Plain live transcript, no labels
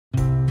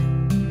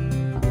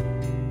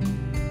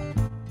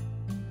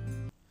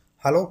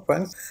Hello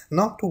friends,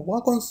 now to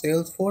work on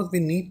Salesforce we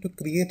need to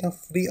create a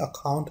free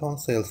account on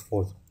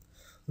Salesforce.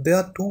 There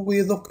are two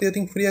ways of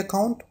creating free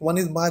account. One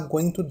is by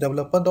going to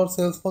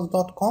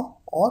developer.salesforce.com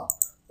or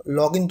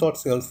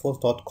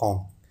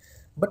login.salesforce.com.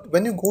 But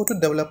when you go to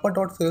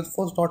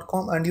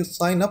developer.salesforce.com and you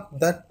sign up,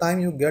 that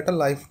time you get a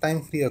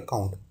lifetime free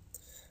account.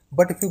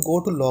 But if you go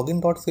to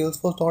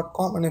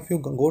login.salesforce.com and if you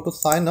go to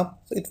sign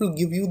up, so it will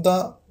give you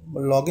the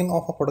login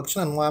of a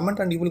production environment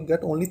and you will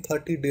get only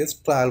 30 days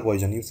trial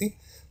version. You see,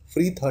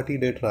 free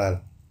 30-day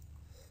trial.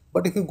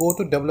 But if you go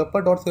to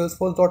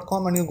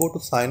developer.salesforce.com and you go to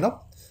sign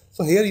up,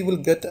 so here you will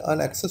get an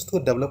access to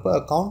a developer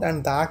account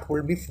and that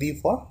will be free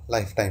for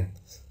lifetime.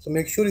 So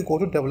make sure you go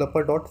to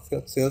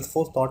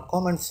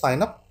developer.salesforce.com and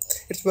sign up.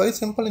 It's very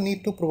simple. You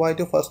need to provide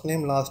your first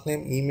name, last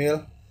name,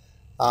 email,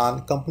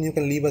 and company you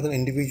can leave as an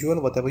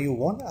individual, whatever you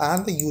want,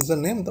 and the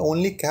username. The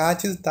only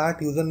catch is that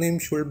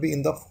username should be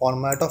in the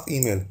format of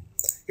email.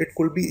 It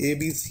could be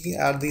abc@xyz.com.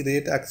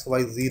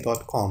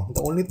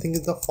 The only thing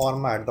is the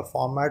format. The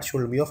format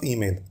should be of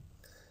email.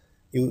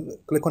 You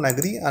click on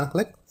agree and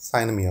click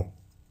sign me up.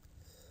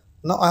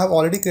 Now I have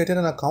already created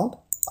an account.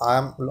 I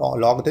am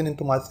logged in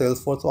into my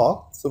Salesforce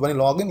org. So when you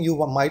log in, you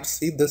might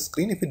see this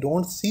screen. If you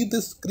don't see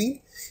this screen,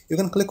 you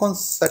can click on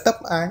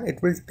setup and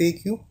it will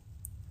take you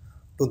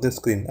to this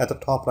screen at the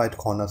top right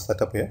corner.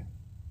 Setup here.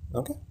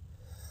 Okay.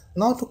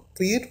 Now to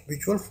create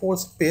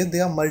Visualforce page,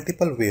 there are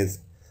multiple ways.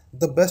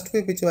 The best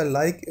way which I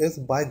like is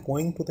by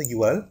going to the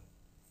URL,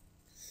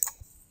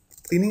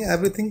 cleaning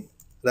everything,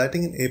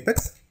 writing in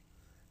Apex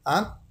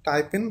and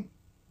type in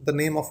the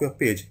name of your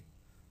page.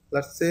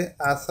 Let's say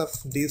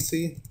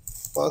SFDC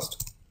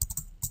first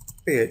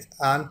page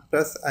and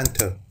press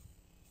enter.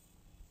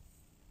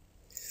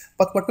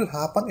 But what will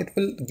happen? It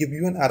will give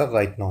you an error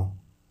right now.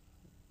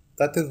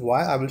 That is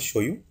why I will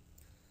show you.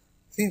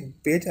 See,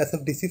 page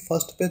SFDC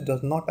first page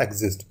does not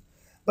exist.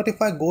 But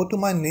if I go to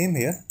my name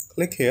here,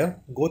 click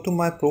here, go to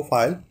my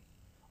profile,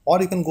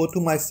 or you can go to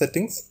my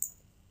settings.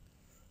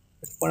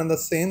 It's one and the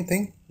same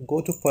thing.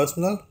 Go to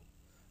personal,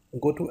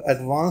 go to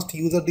advanced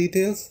user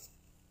details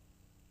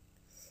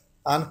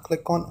and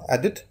click on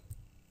edit.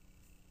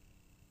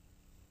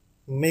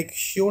 Make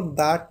sure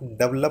that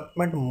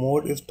development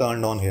mode is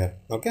turned on here.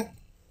 Okay.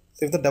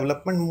 So if the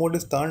development mode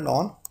is turned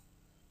on,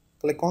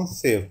 click on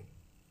save.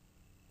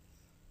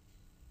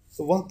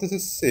 So once this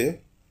is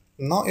saved,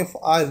 now if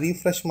I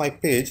refresh my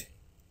page,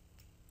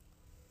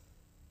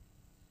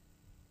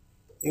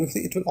 you will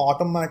see it will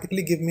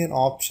automatically give me an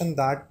option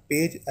that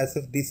page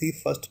SFDC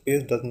first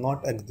page does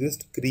not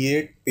exist.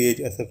 Create page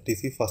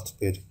SFDC first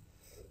page.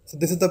 So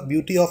this is the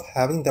beauty of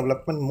having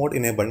development mode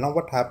enabled. Now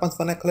what happens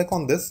when I click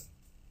on this?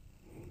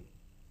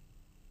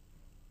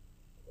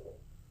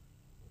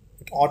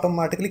 It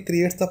automatically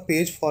creates the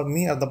page for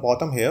me at the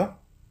bottom here.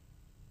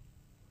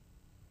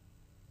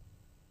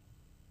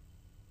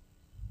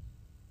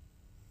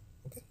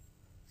 Okay.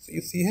 So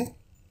you see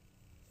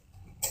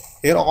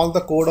here all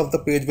the code of the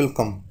page will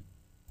come.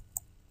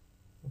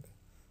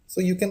 So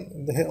you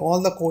can,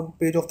 all the code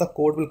page of the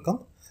code will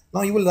come.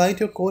 Now you will write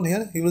your code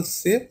here, you will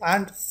save,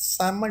 and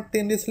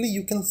simultaneously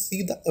you can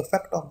see the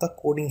effect of the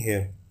coding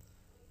here.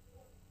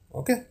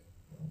 Okay.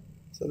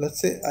 So let's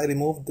say I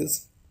remove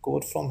this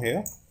code from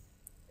here,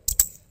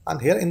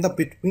 and here in the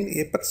between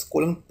apex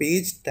colon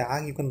page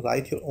tag, you can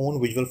write your own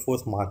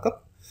Visualforce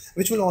markup,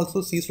 which we'll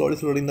also see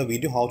slowly in the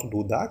video how to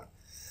do that.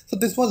 So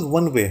this was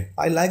one way.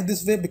 I like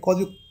this way because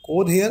you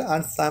code here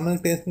and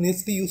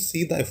simultaneously you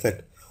see the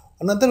effect.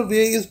 Another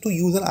way is to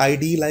use an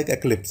IDE like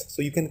Eclipse.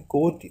 So you can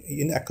code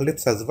in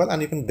Eclipse as well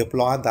and you can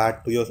deploy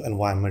that to your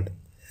environment.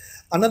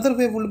 Another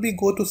way will be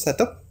go to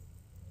setup.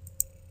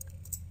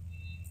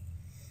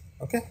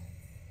 Okay.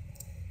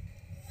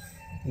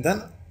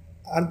 Then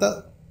at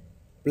the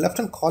left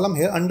hand column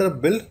here under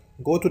build,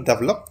 go to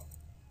develop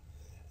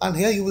and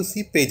here you will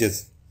see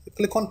pages. So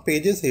click on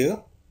pages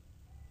here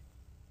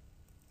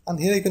and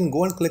here you can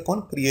go and click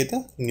on create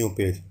a new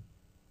page.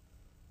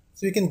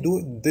 So you can do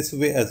it this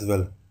way as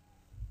well.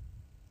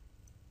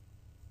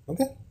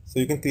 Okay, so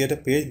you can create a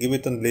page, give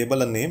it a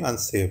label, a name and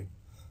save.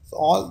 So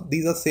all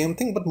these are same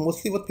thing, but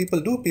mostly what people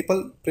do,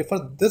 people prefer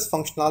this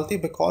functionality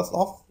because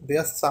of they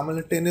are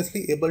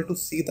simultaneously able to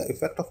see the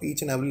effect of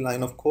each and every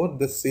line of code.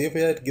 They save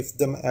here, it gives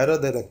them error,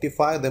 they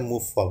rectify, they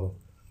move forward.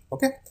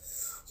 Okay,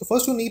 so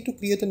first you need to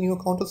create a new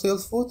account of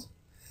Salesforce,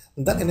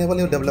 then enable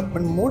your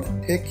development mode.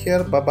 Take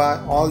care, bye bye,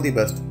 all the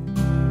best.